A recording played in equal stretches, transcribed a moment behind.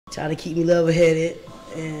try to keep me level-headed,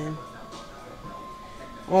 and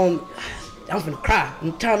I'm finna cry.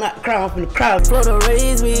 I'm trying not to cry. I'm finna cry. Florida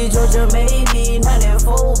raised me, Georgia made me,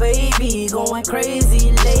 94 baby, going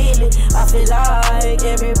crazy lately. I feel like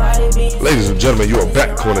everybody be. Ladies and gentlemen, you are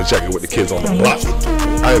back corner checking with the kids on the block.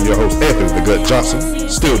 I am your host, Anthony the Gut Johnson,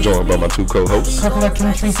 still joined by my two co-hosts.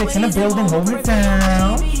 KODB in the building, hold it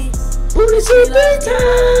down.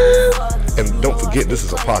 BOONIESUEEE3X. And don't forget, this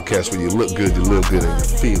is a podcast where you look good, you live good, and you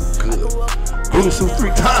feel good.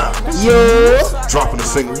 BOONIESUEEE3X. Yo. Dropping a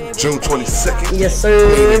single June 22nd. Yes,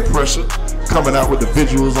 sir. Pain and Pressure. Coming out with the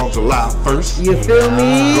visuals on July 1st. You feel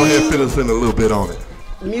me? Go ahead and fill us in a little bit on it.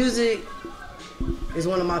 Music is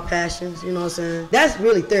one of my passions, you know what I'm saying? That's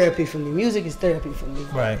really therapy for me. Music is therapy for me.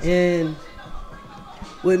 Right. And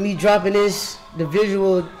with me dropping this, the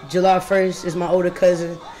visual July 1st is my older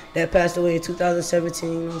cousin that passed away in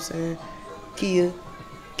 2017, you know what I'm saying? Kia,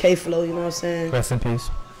 K-Flow, you know what I'm saying? Rest in peace.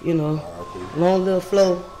 You know, long little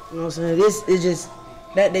flow, you know what I'm saying? This is just,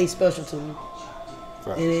 that day special to me.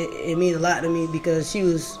 Right. And it means a lot to me because she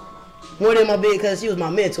was more than my big cousin, she was my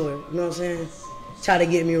mentor, you know what I'm saying? Try to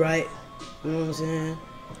get me right, you know what I'm saying?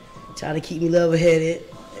 Try to keep me level-headed,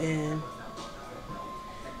 and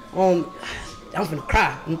I'm finna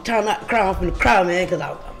cry. I'm trying not to cry, I'm finna cry, man, because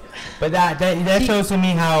But that shows to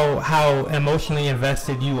me how emotionally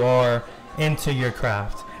invested you are into your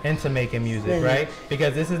craft, into making music, Man. right?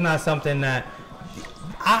 Because this is not something that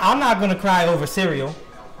I'm not gonna cry over cereal.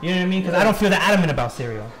 You know what I mean? Because I don't feel that adamant about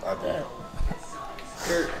cereal.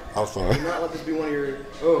 Kurt, I'm sorry. do not let this be one of your,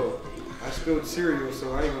 I spilled cereal,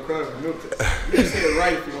 so I ain't gonna cry over milk. You just say it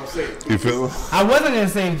right if you want to say it. You feel me? I wasn't gonna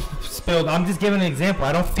say spilled. I'm just giving an example.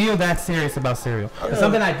 I don't feel that serious about cereal. If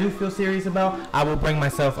something I do feel serious about, I will bring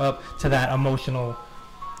myself up to that emotional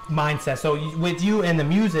mindset. So with you and the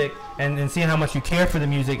music, and seeing how much you care for the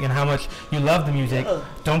music and how much you love the music,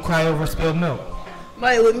 don't cry over spilled milk.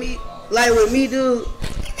 like with me, dude,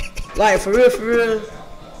 like for real,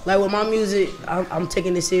 like with my music, I'm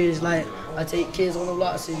taking it serious. Like I take Kids on the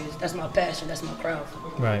Block serious. That's my passion. That's my craft.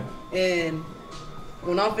 Right. And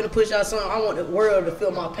when I'm finna push out something, I want the world to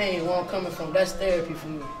feel my pain, where I'm coming from. That's therapy for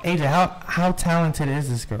me. AJ, how talented is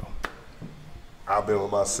this girl? I've been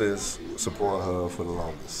with my sis, supporting her for the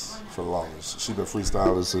longest. She been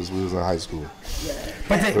freestyling since we was in high school. Yeah.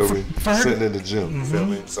 But Feel me? Sitting in the gym, you feel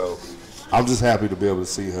me? So I'm just happy to be able to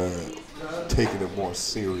see her taking it more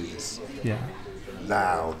serious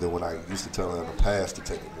now than when I used to tell her in the past to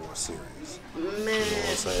take it more serious. Man, You know what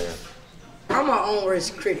I'm saying? I'm my own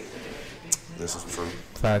worst critic. This is true.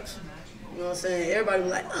 Facts. You know what I'm saying? Everybody be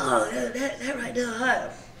like, oh, that right there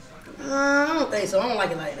hot. I don't think so. I don't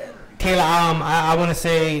like it like that. Kayla, I want to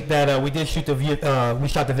say that we did shoot we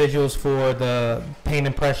shot the visuals for the Pain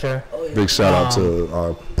and Pressure. Oh, yeah. Big shout out to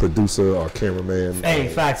our producer, our cameraman. Hey,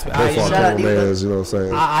 facts. Both our cameramans, you know what I'm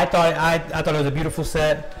saying? I thought it was a beautiful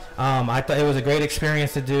set. I thought it was a great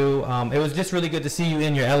experience to do. It was just really good to see you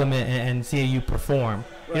in your element and see you perform.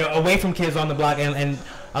 Right. You know, away from Kids on the Block and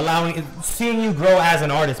seeing you grow as an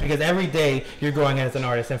artist, because every day you're growing as an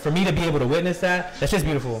artist, and for me to be able to witness that's just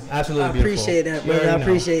beautiful. Absolutely beautiful. I appreciate that, brother. I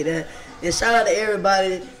appreciate that. And shout out to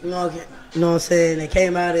everybody, you know what I'm saying, that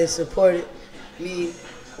came out and supported me.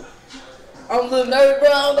 I'm a little nervous, bro.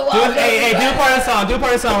 I don't know why. Hey, do a part of the song. Do a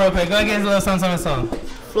part of the song real quick. Go ahead and get a little song.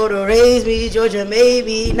 Florida raised me, Georgia made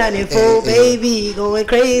me, 94 baby, going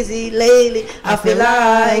crazy lately. I feel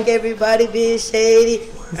like everybody been shady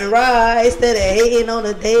and right instead of hating on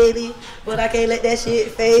the daily. But I can't let that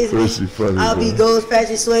shit faze me. Funny, I'll be Ghost,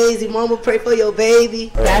 Patrick Swayze, mama pray for your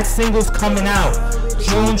baby. That single's coming out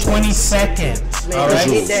June 22nd. Man, All right,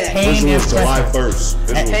 get that. Pain and July Pressure.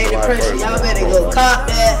 1st. Pain and Pressure, y'all better go cop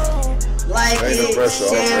that. Like it,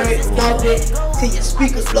 share it, bump it, till your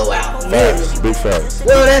speakers blow out. Facts, big facts.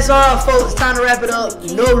 Well, that's all, folks. Time to wrap it up.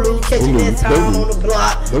 No Lou, catch you next time on the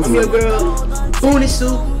block. I'm your girl,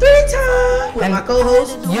 BOONIESUEEE3X, with my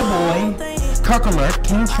co-host, Your boy, Kirk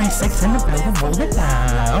King 36 in the building, hold it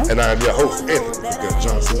down. And I'm your host, Anthony the Gut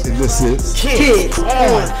Johnson. And this is Kids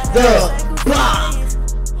on the Block.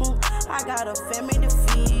 I got a family to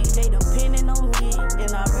feed, they depending on me.